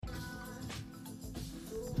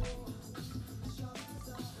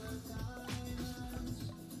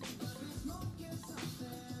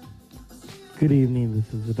Good evening,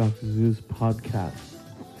 this is the Dr. Zeus podcast.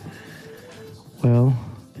 Well,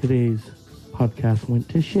 today's podcast went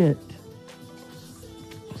to shit.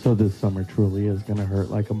 So this summer truly is going to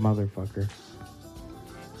hurt like a motherfucker.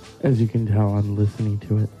 As you can tell, I'm listening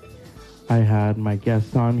to it. I had my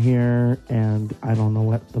guest on here, and I don't know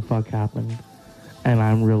what the fuck happened. And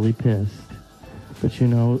I'm really pissed. But you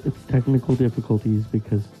know, it's technical difficulties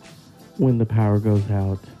because when the power goes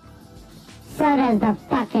out, so does the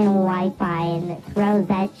fucking Wi-Fi, and it throws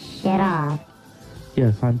that shit off.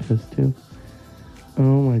 yes, I'm pissed too.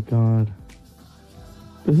 Oh my god.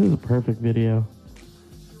 This is a perfect video.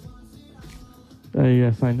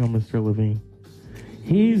 Yes, I know Mr. Levine.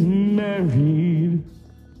 He's married.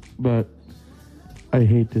 But I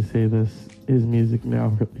hate to say this, his music now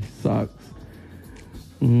really sucks.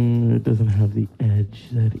 It doesn't have the edge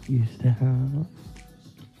that it used to have.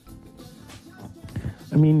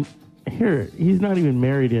 I mean, here, he's not even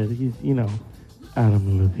married yet. He's,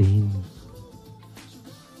 Adam Levine.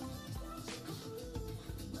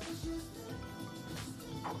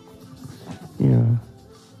 Yeah.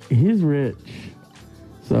 He's rich.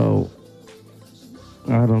 So,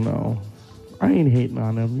 I don't know. I ain't hating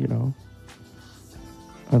on him,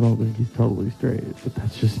 I don't think he's totally straight, but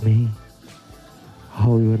that's just me.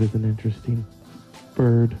 Hollywood is an interesting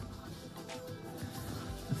bird.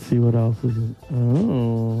 Let's see what else is in.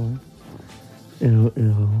 Oh. Ew.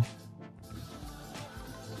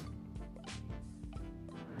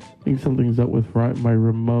 I think something's up with my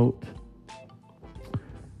remote.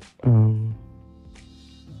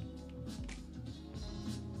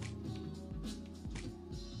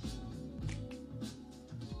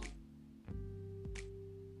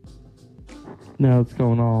 Now it's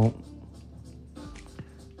going all.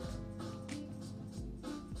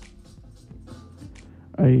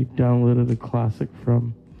 I downloaded a classic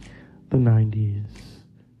from the 90s.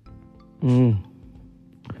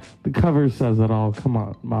 The cover says it all. Come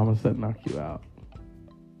on, Mama Said Knock You Out.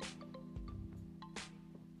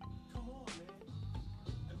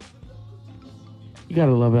 You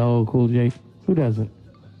gotta love LL Cool J. Who doesn't?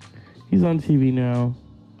 He's on TV now.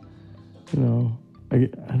 I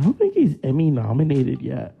don't think he's Emmy nominated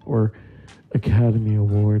yet or Academy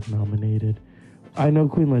Award nominated. I know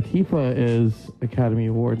Queen Latifah is Academy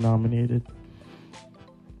Award nominated.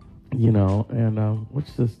 And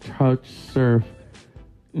what's this? Touch Surf.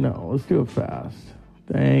 No, let's do it fast.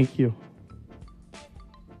 Thank you.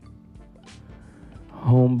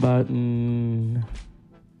 Home button.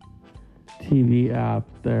 TV app.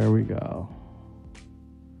 There we go.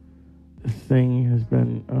 This thing has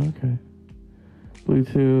been... Okay.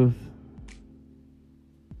 Bluetooth.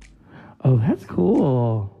 Oh, that's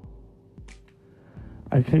cool.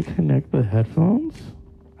 I can connect the headphones?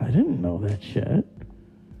 I didn't know that shit.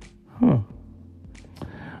 Huh.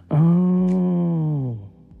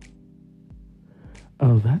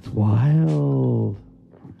 Oh, that's wild.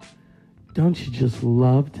 Don't you just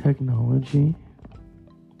love technology?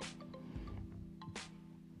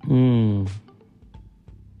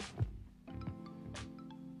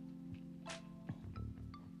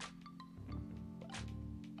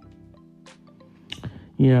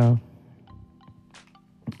 Yeah.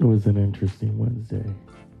 It was an interesting Wednesday.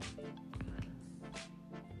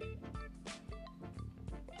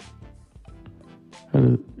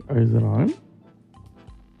 Is it on?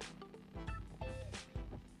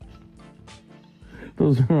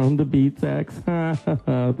 Those are on the Beats X.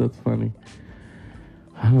 That's funny.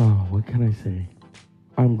 Oh, what can I say?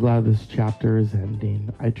 I'm glad this chapter is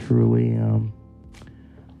ending. I truly am.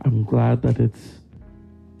 I'm glad that it's,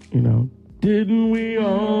 didn't we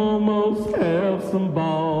almost have some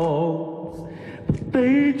balls? But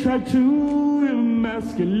they tried to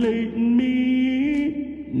emasculate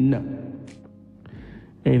me. No.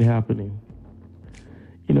 Ain't happening.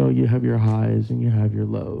 You have your highs and you have your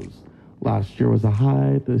lows. Last year was a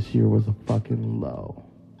high, this year was a fucking low.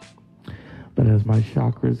 But as my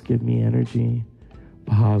chakras give me energy,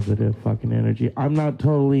 positive fucking energy. I'm not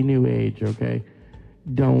totally new age, okay?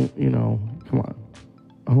 Don't, come on.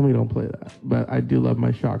 Homie, don't play that. But I do love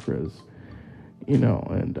my chakras,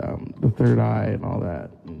 and the third eye and all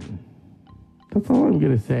that. That's all I'm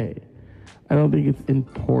going to say. I don't think it's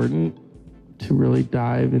important to really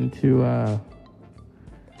dive into,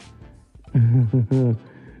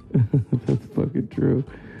 that's fucking true.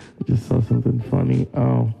 I just saw something funny.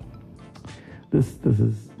 Oh, this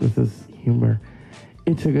is humor.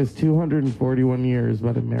 It took us 241 years,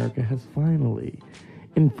 but America has finally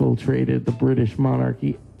infiltrated the British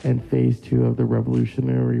monarchy, and phase 2 of the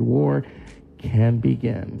Revolutionary War can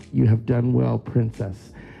begin. You have done well,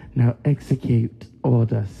 princess. Now execute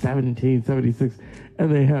order 1776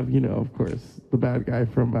 And they have, of course, the bad guy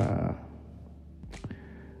from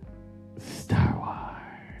Star Wars.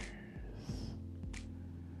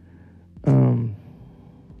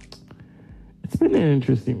 It's been an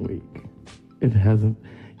interesting week. It hasn't,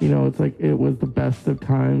 it's like it was the best of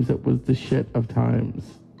times. It was the shit of times.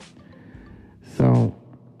 So,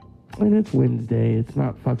 and it's Wednesday. It's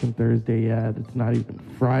not fucking Thursday yet. It's not even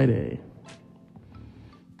Friday.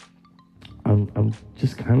 I'm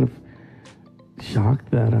just kind of shocked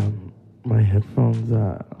that my headphones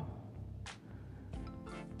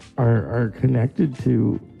are connected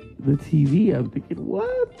to the TV. I'm thinking,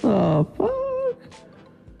 what the fuck?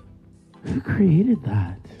 Who created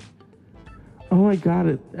that? Oh my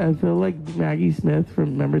god! I feel like Maggie Smith from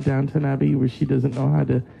Remember Downton Abbey, where she doesn't know how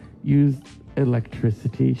to use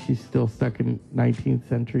electricity. She's still stuck in 19th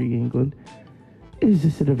century England. Is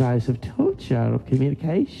this a device of torture, of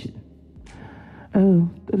communication? Oh,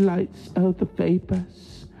 the lights, oh, the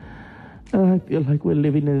vapors. Oh, I feel like we're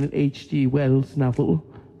living in an H.G. Wells novel.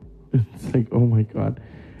 It's like, oh my god.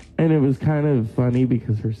 And it was kind of funny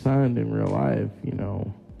because her son in real life,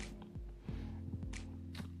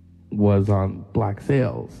 was on Black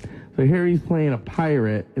Sails. So here he's playing a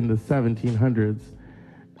pirate in the 1700s.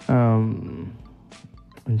 And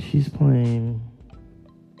she's playing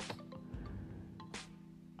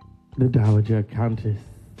the Dowager Countess.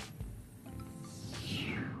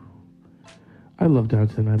 I love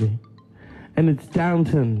Downton Abbey. And it's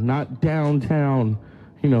Downton, not downtown.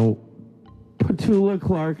 Petula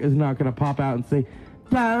Clark is not going to pop out and say,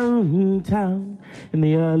 downtown. In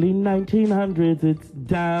the early 1900s, it's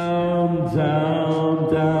downtown.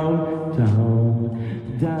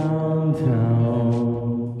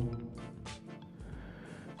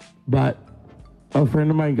 But a friend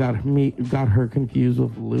of mine got her confused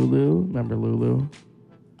with Lulu. Remember Lulu?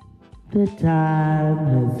 The time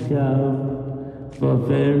has come for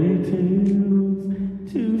fairy tales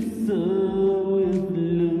to soar with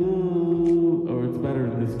Lulu. Or it's better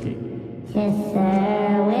in this key. To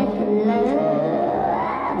soar with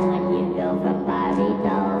love when you go from Barbie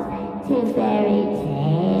dolls to fairy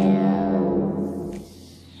tales.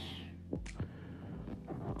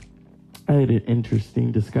 I had an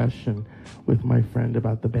interesting discussion with my friend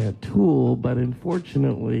about the band Tool, but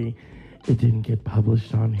unfortunately, it didn't get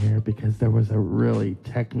published on here because there was a really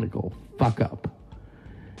technical fuck up.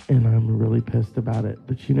 And I'm really pissed about it.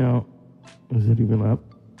 But is it even up?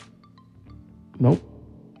 Nope.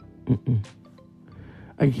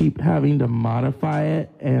 I keep having to modify it,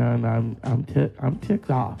 and I'm ticked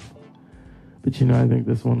off. But I think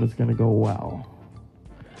this one is going to go well.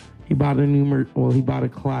 He bought he bought a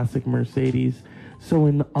classic Mercedes. So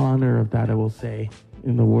in honor of that, I will say,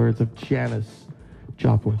 in the words of Janis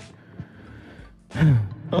Joplin,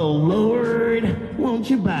 oh Lord, won't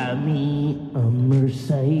you buy me a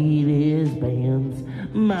Mercedes-Benz?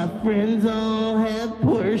 My friends all have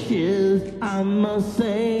Porsches. I must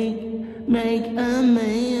say, make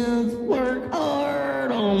amends, work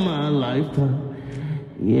hard all my lifetime.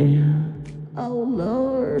 Yeah. Oh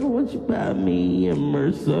Lord, won't you buy me a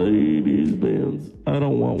Mercedes-Benz? I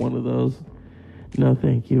don't want one of those. No,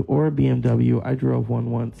 thank you. Or a BMW. I drove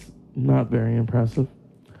one once. Not very impressive.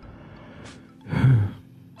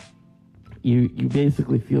 You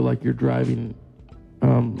basically feel like you're driving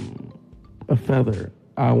a feather.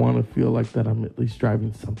 I want to feel like that I'm at least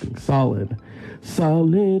driving something solid.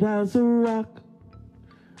 Solid as a rock.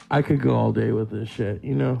 I could go all day with this shit,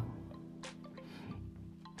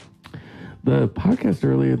 The podcast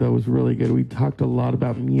earlier, though, was really good. We talked a lot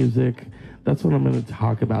about music. That's what I'm going to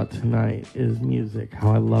talk about tonight is music,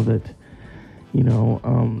 how I love it.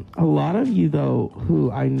 A lot of you, though, who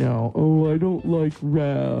I know, I don't like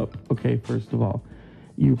rap. Okay, first of all,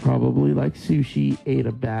 you probably like sushi, ate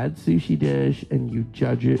a bad sushi dish, and you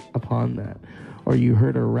judge it upon that. Or you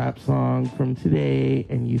heard a rap song from today,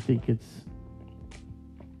 and you think it's,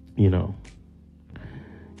 you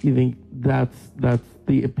think that's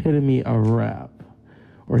the epitome of rap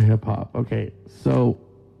or hip-hop. Okay, so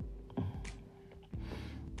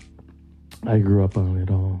I grew up on it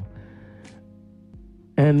all.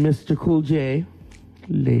 And Mr. Cool J,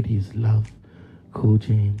 ladies love Cool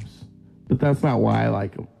James. But that's not why I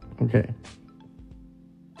like him. Okay.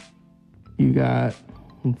 You got,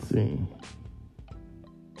 let's see.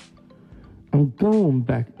 I'm going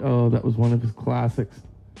back. Oh, that was one of his classics.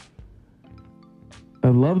 I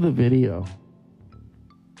love the video.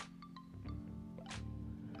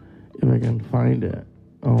 If I can find it.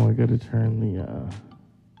 Oh, I gotta turn the,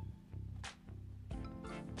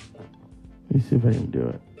 let me see if I can do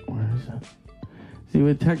it. Where is it? See,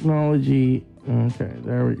 with technology... Okay,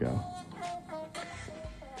 there we go.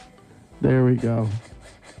 There we go.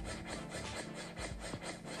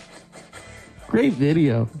 Great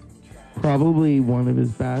video. Probably one of his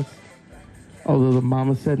best. Although the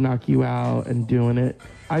Mama Said Knock You Out and Doing It.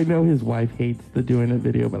 I know his wife hates the Doing It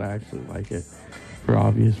video, but I actually like it for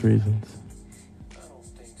obvious reasons.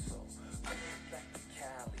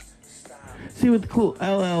 See, with Cool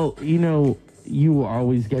LL, you know, you were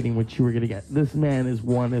always getting what you were going to get. This man is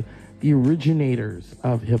one of the originators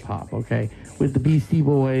of hip-hop, okay? With the Beastie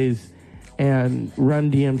Boys and Run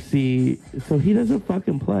DMC. So he doesn't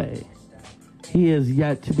fucking play. He is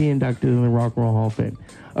yet to be inducted in the Rock and Roll Hall of Fame.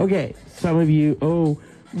 Okay, some of you, oh,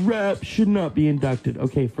 rap should not be inducted.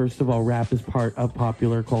 Okay, first of all, rap is part of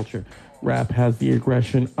popular culture. Rap has the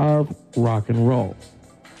aggression of rock and roll.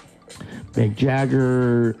 Mick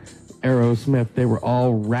Jagger, Aerosmith, they were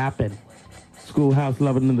all rapping. Schoolhouse,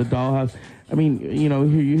 Lovin' in the Dollhouse. I mean, you know,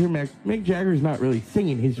 you hear Mick Jagger's not really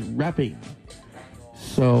singing, he's rapping.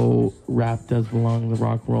 So rap does belong in the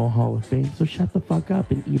Rock and Roll Hall of Fame. So shut the fuck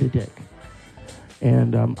up and eat a dick.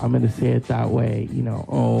 And I'm going to say it that way, you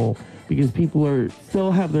know, because people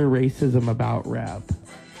still have their racism about rap.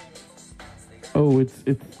 Oh, it's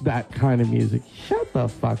that kind of music. Shut the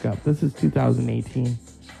fuck up. This is 2018.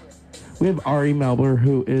 We have Ari Melber,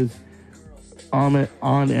 who is on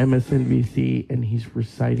MSNBC, and he's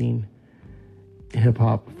reciting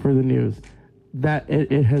hip-hop for the news. That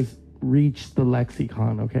it has reached the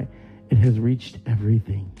lexicon, okay? It has reached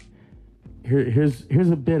everything. Here's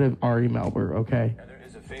a bit of Ari Melber, okay? Now, there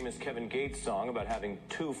is a famous Kevin Gates song about having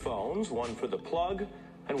two phones, one for the plug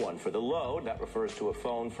and one for the load. That refers to a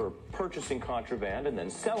phone for purchasing contraband and then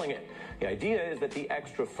selling it. The idea is that the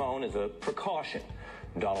extra phone is a precaution.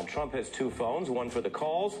 Donald Trump has two phones, one for the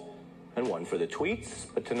calls and one for the tweets,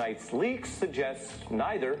 but tonight's leaks suggest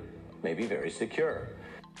neither may be very secure.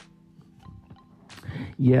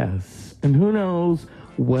 Yes, and who knows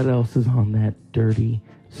what else is on that dirty,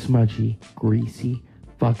 smudgy, greasy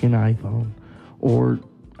fucking iPhone. Or,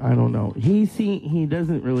 I don't know. He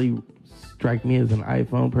doesn't really strike me as an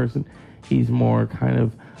iPhone person. He's more kind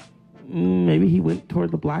of, maybe he went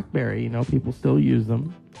toward the BlackBerry. You know, people still use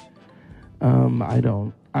them. I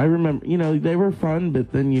don't. I remember, you know, they were fun,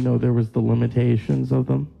 but then, you know, there was the limitations of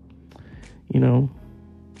them. You know?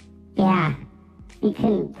 Yeah, you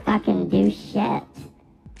couldn't fucking do shit.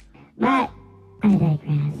 But I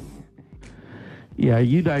digress. Yeah,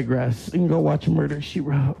 you digress. And go watch Murder, She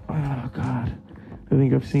Wrote. Oh, God. I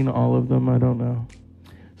think I've seen all of them. I don't know.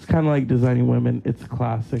 It's kind of like Designing Women. It's a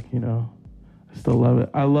classic, you know. I still love it.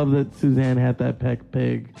 I love that Suzanne had that peck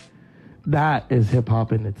pig. That is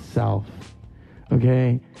hip-hop in itself.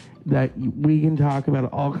 Okay? That we can talk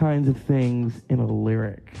about all kinds of things in a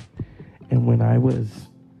lyric. And when I was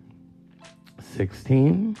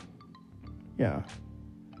 16, yeah.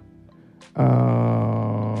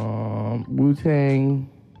 Wu-Tang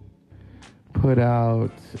put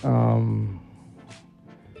out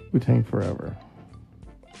Wu-Tang Forever.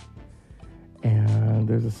 And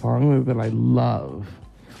there's a song that I love.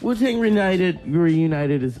 Wu-Tang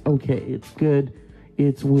Reunited is okay. It's good.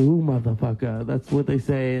 It's woo, motherfucker. That's what they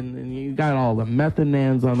say. And you got all the Method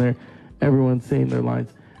Mans on there. Everyone's saying their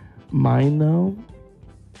lines. Mine, though,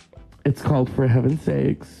 it's called For Heaven's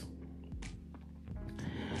Sakes.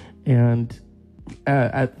 And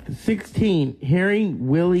at 16, hearing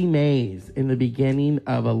Willie Mays in the beginning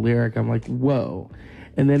of a lyric, I'm like, whoa.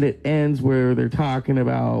 And then it ends where they're talking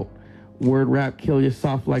about word rap kill you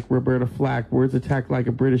soft like Roberta Flack, words attack like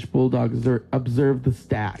a British bulldog, observe the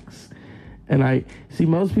stacks. And I see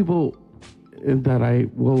most people that I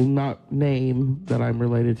will not name that I'm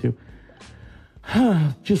related to,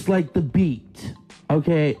 just like the beat.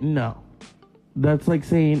 Okay, no. That's like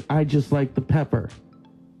saying I just like the pepper,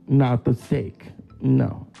 not the steak.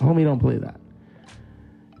 No, homie, don't play that.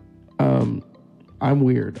 I'm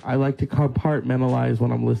weird. I like to compartmentalize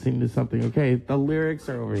when I'm listening to something. Okay, the lyrics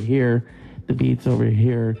are over here, the beats over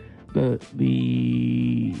here, the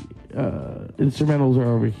instrumentals are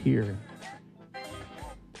over here.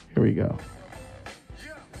 Here we go.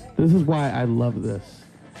 This is why I love this.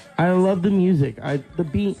 I love the music. The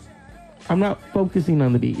beat. I'm not focusing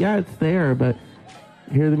on the beat. Yeah, it's there, but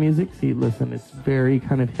hear the music. See, listen, it's very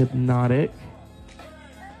kind of hypnotic.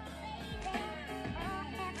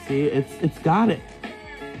 See, it's got it.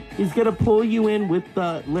 He's gonna pull you in with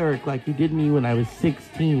the lyric like he did me when I was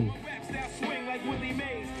 16.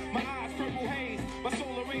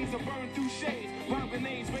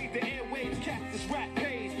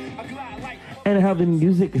 And how the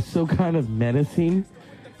music is so kind of menacing,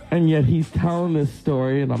 and yet he's telling this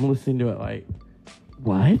story, and I'm listening to it like,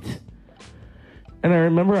 what? And I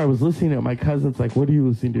remember I was listening to it. My cousin's like, what are you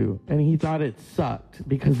listening to? And he thought it sucked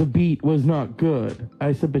because the beat was not good.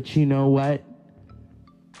 I said, but you know what?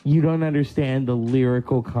 You don't understand the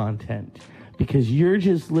lyrical content because you're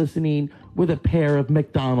just listening with a pair of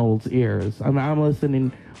McDonald's ears. I'm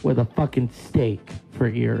listening with a fucking steak for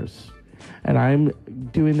ears. And I'm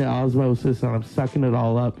doing the osmosis and I'm sucking it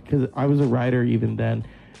all up because I was a writer even then.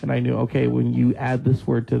 And I knew, okay, when you add this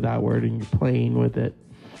word to that word and you're playing with it,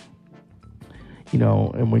 you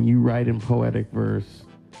know, and when you write in poetic verse,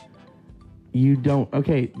 you don't,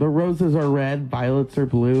 okay, the roses are red, violets are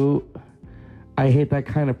blue. I hate that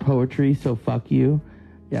kind of poetry, so fuck you.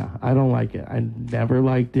 Yeah, I don't like it. I never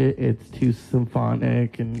liked it. It's too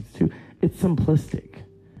symphonic and it's simplistic.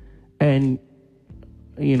 And,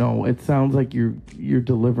 you know, it sounds like you're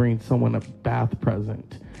delivering someone a bath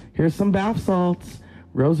present. Here's some bath salts.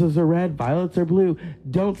 Roses are red, violets are blue.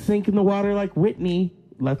 Don't sink in the water like Whitney.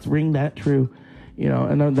 Let's ring that true. You know,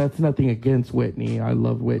 and that's nothing against Whitney. I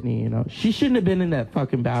love Whitney, you know. She shouldn't have been in that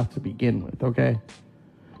fucking bath to begin with, okay?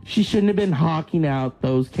 She shouldn't have been hawking out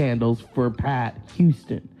those candles for Pat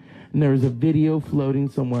Houston. And there was a video floating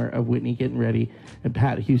somewhere of Whitney getting ready, and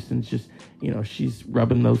Pat Houston's just, you know, she's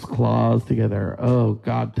rubbing those claws together. Oh,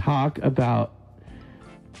 God, talk about,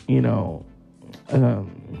 you know,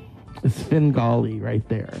 Svengali right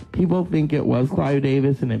there. People think it was Clive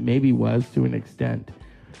Davis, and it maybe was to an extent.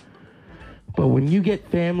 But when you get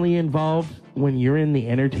family involved, when you're in the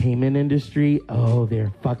entertainment industry, oh,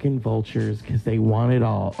 they're fucking vultures because they want it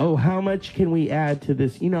all. Oh, how much can we add to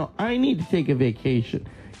this? You know, I need to take a vacation.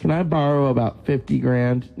 Can I borrow about 50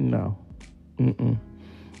 grand? No.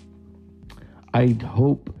 I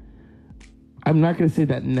hope, I'm not going to say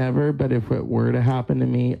that never, but if it were to happen to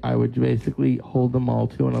me, I would basically hold them all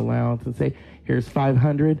to an allowance and say, here's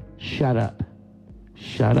 500, shut up.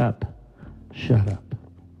 Shut up. Shut up.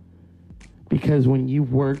 Because when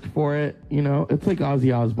you've worked for it, you know, it's like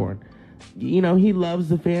Ozzy Osbourne. You know, he loves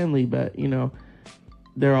the family, but, you know,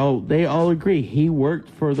 they all agree. He worked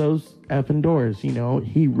for those effing doors, you know.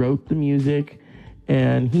 He wrote the music,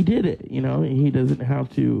 and he did it, you know. He doesn't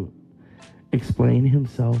have to explain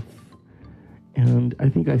himself. And I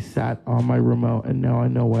think I sat on my remote, and now I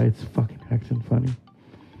know why it's fucking hexing funny.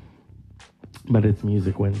 But it's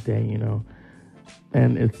Music Wednesday, you know.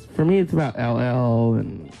 And it's, for me, it's about LL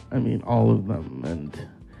and, I mean, all of them. And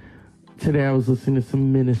today I was listening to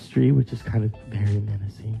some Ministry, which is kind of very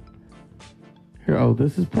menacing. Here, oh,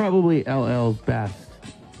 this is probably LL's best.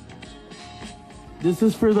 This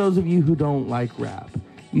is for those of you who don't like rap.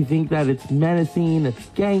 You think that it's menacing, it's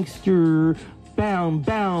gangster, bam,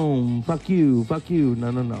 fuck you.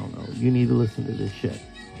 No. You need to listen to this shit.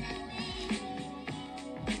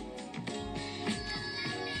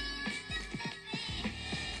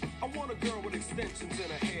 Extensions in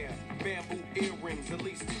her hair, bamboo earrings, at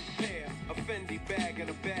least 2 pair, a Fendi bag and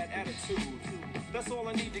a bad attitude. That's all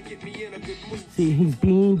I need to get me in a good mood. See, he's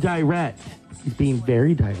being direct. He's being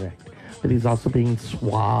very direct, but he's also being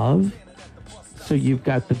suave. So you've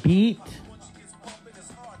got the beat,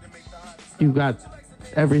 you've got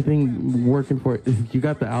everything working for it. You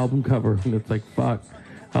got the album cover, and it's like, fuck,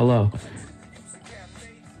 hello.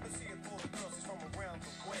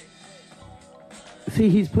 See,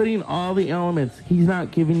 he's putting all the elements. He's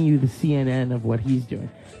not giving you the CNN of what he's doing.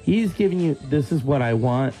 He's giving you, this is what I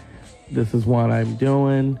want. This is what I'm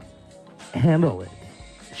doing. Handle it.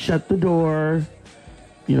 Shut the door.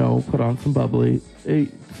 You know, put on some bubbly.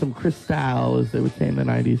 Some Cristal, as they would say in the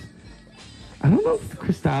 90s. I don't know if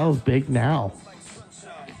Cristal is big now.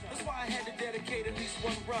 That's why I had to dedicate at least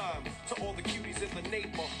one rhyme to all the cuties in the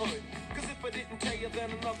neighborhood. Because if I didn't tell you,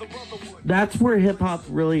 then another brother would. That's where hip-hop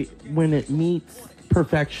really, when it meets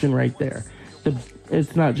perfection right there.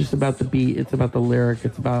 It's not just about the beat, it's about the lyric,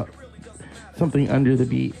 it's about something under the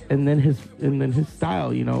beat. And then his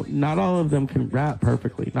style, you know, not all of them can rap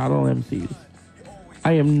perfectly, not all MCs.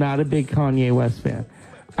 I am not a big Kanye West fan.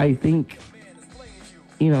 I think,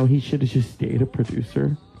 you know, he should have just stayed a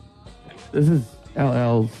producer. This is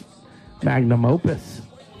LL's magnum opus.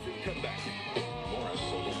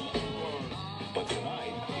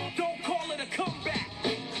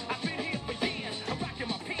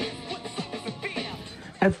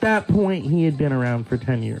 At that point, he had been around for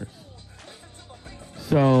 10 years.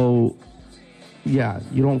 So, yeah,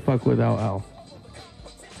 you don't fuck with LL.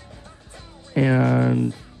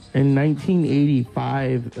 And in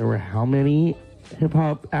 1985, there were how many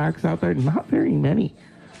hip-hop acts out there? Not very many.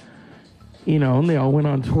 You know, and they all went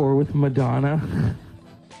on tour with Madonna.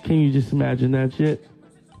 Can you just imagine that shit?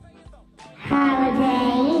 Holiday.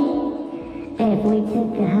 If we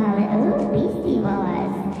took a holiday, oh, Beastie Boys.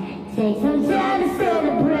 Take some time to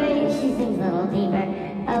celebrate. She sings a little deeper.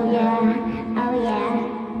 Oh yeah,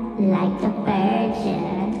 like a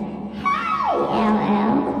virgin. Hey,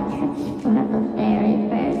 LL, touch for the very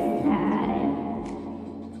first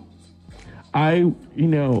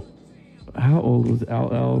how old was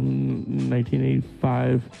LL in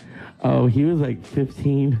 1985? Oh, he was like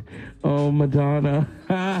 15. Oh, Madonna.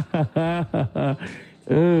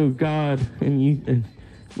 Oh, God. And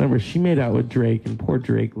remember, she made out with Drake, and poor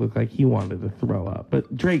Drake looked like he wanted to throw up.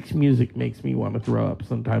 But Drake's music makes me want to throw up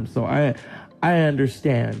sometimes, so I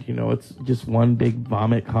understand. You know, it's just one big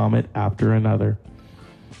vomit comet after another.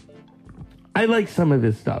 I like some of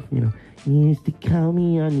his stuff, you know. You used to call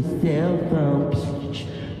me on your cell phone.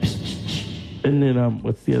 And then,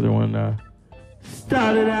 what's the other one?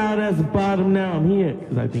 Started out as a bottom, now I'm here.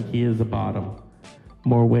 Because I think he is a bottom.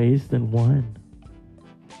 More ways than one.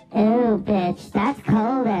 Oh, bitch, that's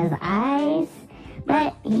cold as ice.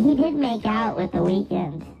 But he did make out with The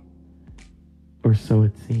Weeknd. Or so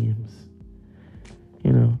it seems.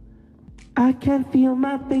 You know, I can't feel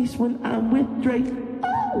my face when I'm with Drake.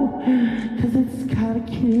 Oh, cause it's kind of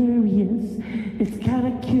curious. It's kind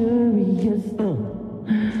of curious.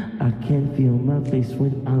 I can't feel my face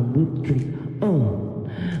when I'm with Drake.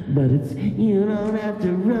 But it's, you don't have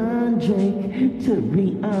to run, Drake, to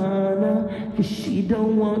Rihanna, cause she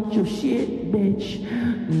don't want your shit, bitch,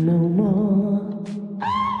 no more.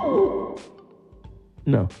 Oh!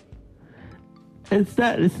 No. It's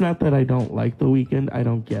not that I don't like The Weeknd, I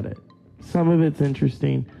don't get it. Some of it's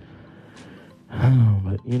interesting.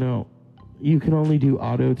 But, you know, you can only do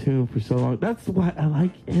auto-tune for so long. That's why I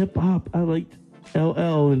like hip-hop. I liked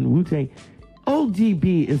LL and Wu-Tang. Old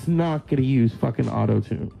DB is not going to use fucking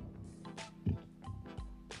auto-tune.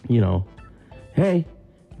 You know, hey,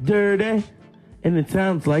 dirty. And it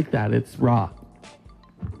sounds like that. It's rock.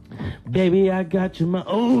 Baby, I got your money.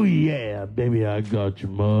 Oh, yeah, baby, I got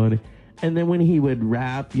your money. And then when he would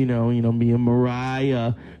rap, you know, me and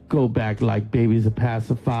Mariah go back like babies a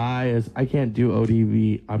pacifiers. I can't do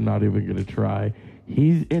ODB. I'm not even going to try.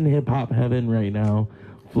 He's in hip-hop heaven right now,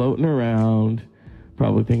 floating around,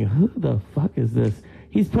 probably thinking, who the fuck is this?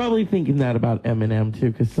 He's probably thinking that about Eminem,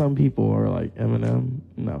 too, because some people are like, Eminem?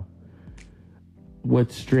 No.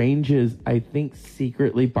 What's strange is I think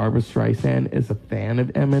secretly Barbra Streisand is a fan of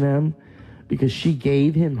Eminem because she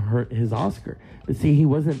gave him his Oscar. But see, he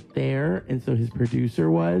wasn't there, and so his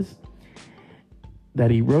producer was, that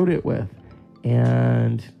he wrote it with.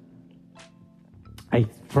 And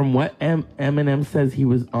from what Eminem says, he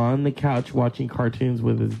was on the couch watching cartoons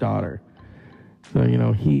with his daughter. So, you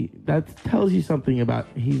know, that tells you something about,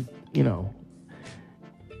 he's, you know,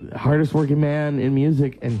 the hardest working man in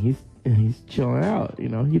music, and he's chilling out, you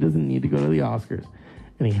know. He doesn't need to go to the Oscars.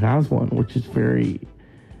 And he has one, which is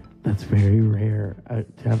that's very rare,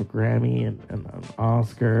 to have a Grammy and an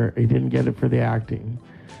Oscar. He didn't get it for the acting.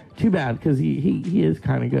 Too bad, because he is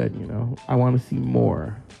kind of good, you know. I want to see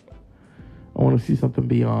more. I want to see something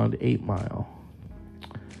beyond 8 Mile.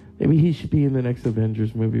 Maybe he should be in the next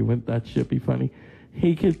Avengers movie. Wouldn't that shit be funny?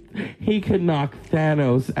 He could knock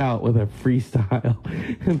Thanos out with a freestyle.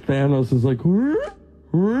 And Thanos is like,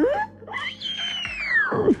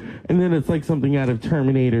 and then it's like something out of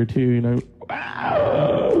Terminator 2, you know.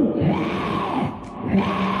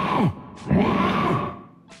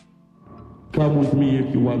 Come with me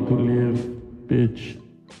if you want to live, bitch.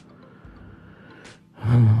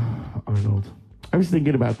 Arnold. I was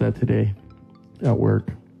thinking about that today at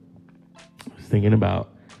work. I was thinking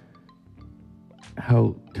about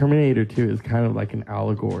how Terminator 2 is kind of like an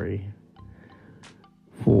allegory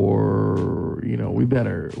for, you know, we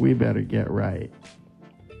better get right.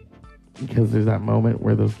 Because there's that moment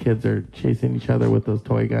where those kids are chasing each other with those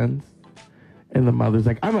toy guns. And the mother's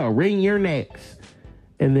like, I'm gonna wring your necks.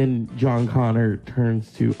 And then John Connor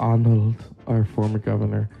turns to Arnold, our former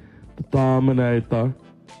governor, the Dominator.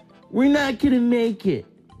 We're not gonna make it.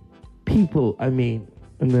 People, I mean.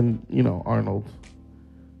 And then, you know, Arnold.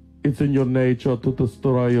 It's in your nature to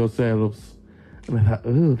destroy yourselves. And I thought,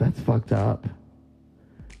 ooh, that's fucked up.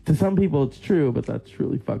 To some people it's true, but that's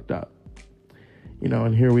truly fucked up. You know,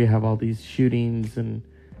 and here we have all these shootings and,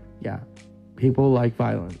 yeah, people like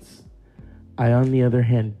violence. I, on the other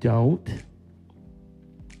hand, don't.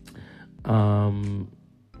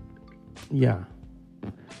 Yeah.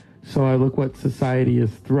 So I look what society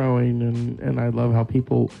is throwing, and I love how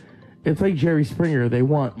people, it's like Jerry Springer, they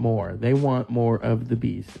want more. They want more of the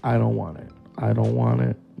beast. I don't want it. I don't want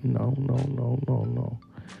it. No.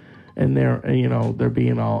 And they're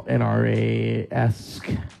being all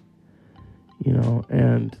NRA-esque. You know,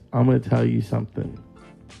 and I'm going to tell you something.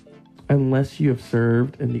 Unless you have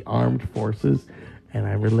served in the armed forces, and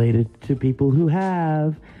I'm related to people who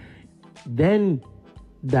have, then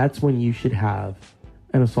that's when you should have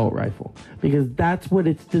an assault rifle. Because that's what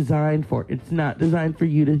it's designed for. It's not designed for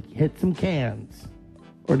you to hit some cans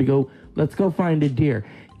or to go, let's go find a deer.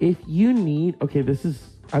 If you need, okay, this is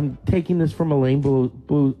I'm taking this from Elaine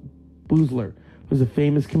Boozler, who's a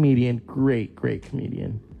famous comedian, great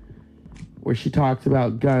comedian, where she talks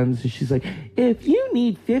about guns. And she's like, if you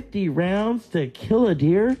need 50 rounds to kill a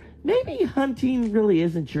deer, maybe hunting really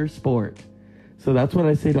isn't your sport. So that's what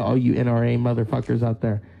I say to all you NRA motherfuckers out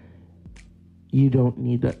there. You don't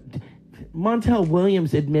need that. Montel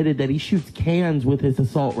Williams admitted that he shoots cans with his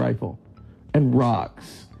assault rifle and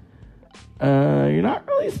rocks. You're not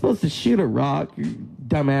really supposed to shoot a rock, you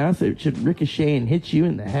dumbass. It should ricochet and hit you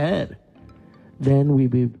in the head. Then we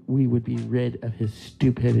would be rid of his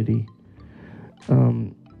stupidity.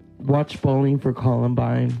 Watch Bowling for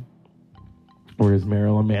Columbine, or as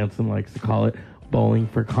Marilyn Manson likes to call it, Bowling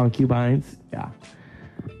for Concubines. Yeah.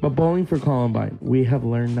 But Bowling for Columbine, we have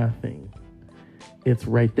learned nothing. It's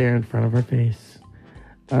right there in front of our face.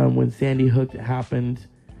 When Sandy Hook happened,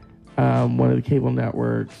 one of the cable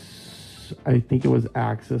networks, I think it was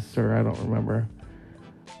Axis, or I don't remember,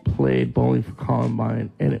 played Bowling for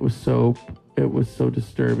Columbine, and it was so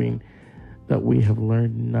disturbing that we have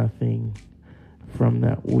learned nothing from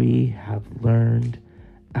that. We have learned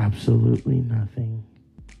absolutely nothing.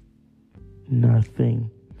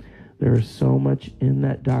 Nothing. There is so much in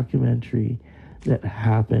that documentary that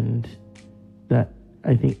happened that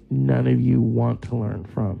I think none of you want to learn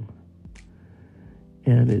from.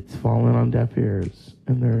 And it's fallen on deaf ears.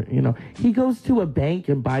 And he goes to a bank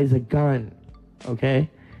and buys a gun. Okay?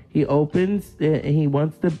 He opens it, and he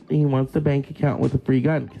wants the bank account with a free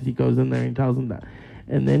gun, because he goes in there and tells them that.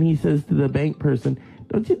 And then he says to the bank person,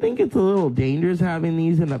 don't you think it's a little dangerous having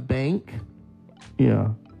these in a bank? Yeah.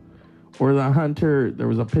 Or the hunter, there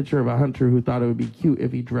was a picture of a hunter who thought it would be cute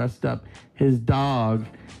if he dressed up his dog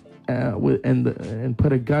and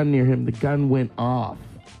put a gun near him. The gun went off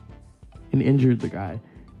and injured the guy.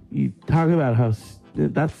 You talk about how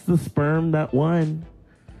that's the sperm that won.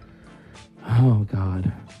 Oh,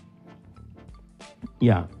 God.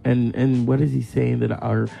 Yeah, and what is he saying? That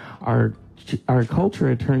our culture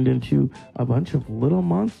had turned into a bunch of little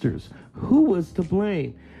monsters. Who was to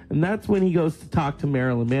blame? And that's when he goes to talk to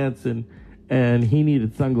Marilyn Manson, and he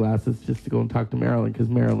needed sunglasses just to go and talk to Marilyn, because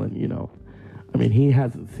Marilyn, he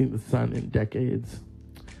hasn't seen the sun in decades.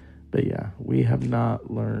 But yeah, we have not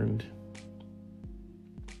learned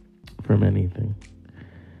from anything.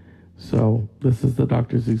 So this is the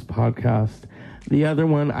Dr. Zeus podcast. The other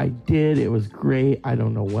one I did, it was great. I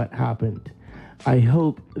don't know what happened. I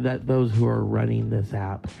hope that those who are running this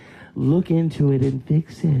app look into it and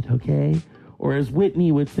fix it, okay? Or as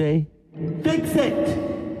Whitney would say, fix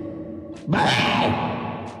it!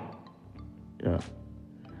 Bye! Yeah.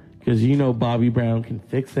 Because Bobby Brown can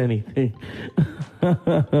fix anything.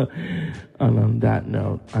 And on that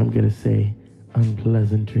note, I'm going to say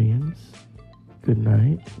unpleasant dreams. Good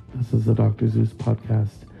night. This is the Dr. Zeus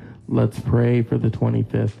podcast. Let's pray for the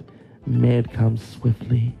 25th. May it come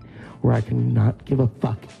swiftly, where I can not give a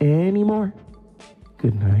fuck anymore.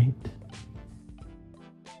 Good night.